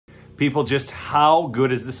People, just how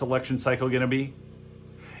good is this election cycle going to be?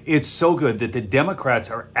 It's so good that the Democrats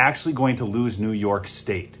are actually going to lose New York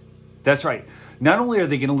State. That's right. Not only are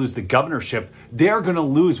they going to lose the governorship, they're going to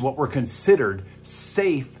lose what were considered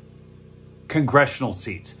safe congressional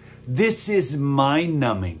seats. This is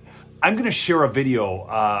mind-numbing. I'm going to share a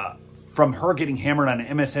video from her getting hammered on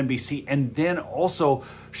MSNBC, and then also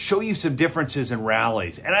show you some differences in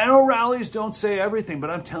rallies. And I know rallies don't say everything, but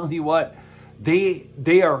I'm telling you what,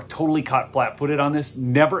 they are totally caught flat-footed on this.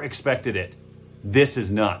 Never expected it. This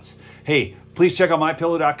is nuts. Hey, please check out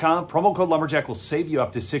mypillow.com. Promo code Lumberjack will save you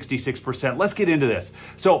up to 66%. Let's get into this.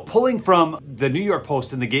 So pulling from the New York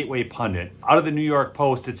Post and the Gateway Pundit, out of the New York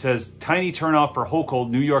Post, it says, tiny turnout for Hochul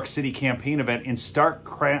New York City campaign event in stark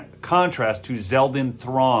contrast to Zeldin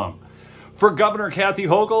throng. For Governor Kathy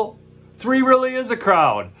Hochul, 3 really is a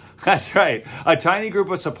crowd. That's right. A tiny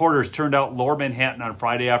group of supporters turned out Lower Manhattan on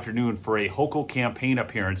Friday afternoon for a Hochul campaign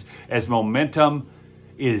appearance as momentum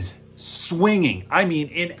is swinging, I mean,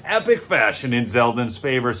 in epic fashion in Zeldin's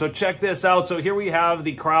favor. So check this out. So here we have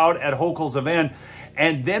the crowd at Hochul's event.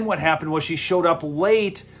 And then what happened was she showed up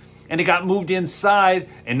late and it got moved inside.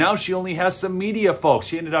 And now she only has some media folks.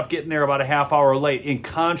 She ended up getting there about a half hour late. In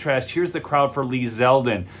contrast, here's the crowd for Lee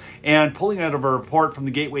Zelda. And pulling out of a report from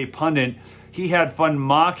the Gateway Pundit, he had fun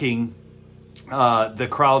mocking the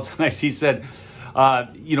crowds. He said,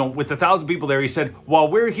 you know, with 1,000 people there, he said, while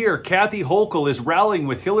we're here, Kathy Hochul is rallying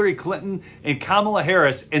with Hillary Clinton and Kamala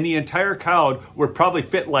Harris, and the entire crowd would probably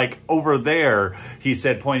fit like over there, he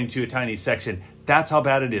said, pointing to a tiny section. That's how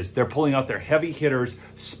bad it is. They're pulling out their heavy hitters,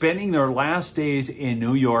 spending their last days in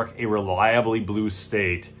New York, a reliably blue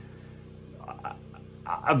state.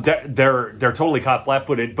 They're totally caught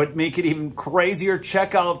flat-footed, but make it even crazier.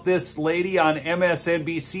 Check out this lady on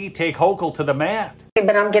MSNBC take Hochul to the mat.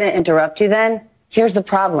 But I'm going to interrupt you then. Here's the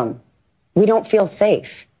problem. We don't feel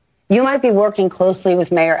safe. You might be working closely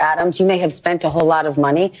with Mayor Adams. You may have spent a whole lot of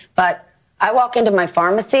money, but I walk into my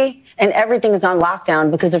pharmacy and everything is on lockdown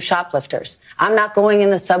because of shoplifters. I'm not going in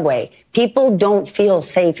the subway. People don't feel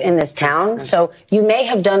safe in this town. So you may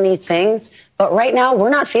have done these things, but right now we're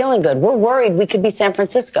not feeling good. We're worried we could be San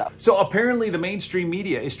Francisco. So apparently the mainstream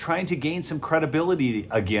media is trying to gain some credibility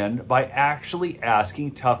again by actually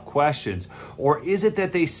asking tough questions. Or is it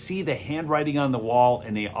that they see the handwriting on the wall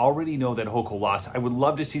and they already know that Hochul lost? I would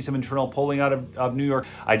love to see some internal polling out of New York.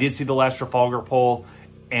 I did see the last Trafalgar poll,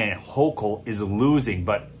 and Hochul is losing.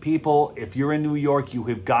 But people, if you're in New York, you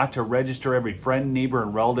have got to register every friend, neighbor,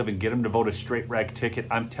 and relative and get them to vote a straight rag ticket.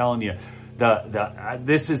 I'm telling you,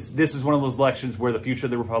 this is one of those elections where the future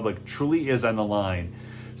of the Republic truly is on the line.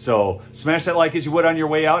 So smash that like as you would on your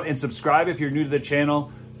way out, and subscribe if you're new to the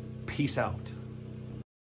channel. Peace out.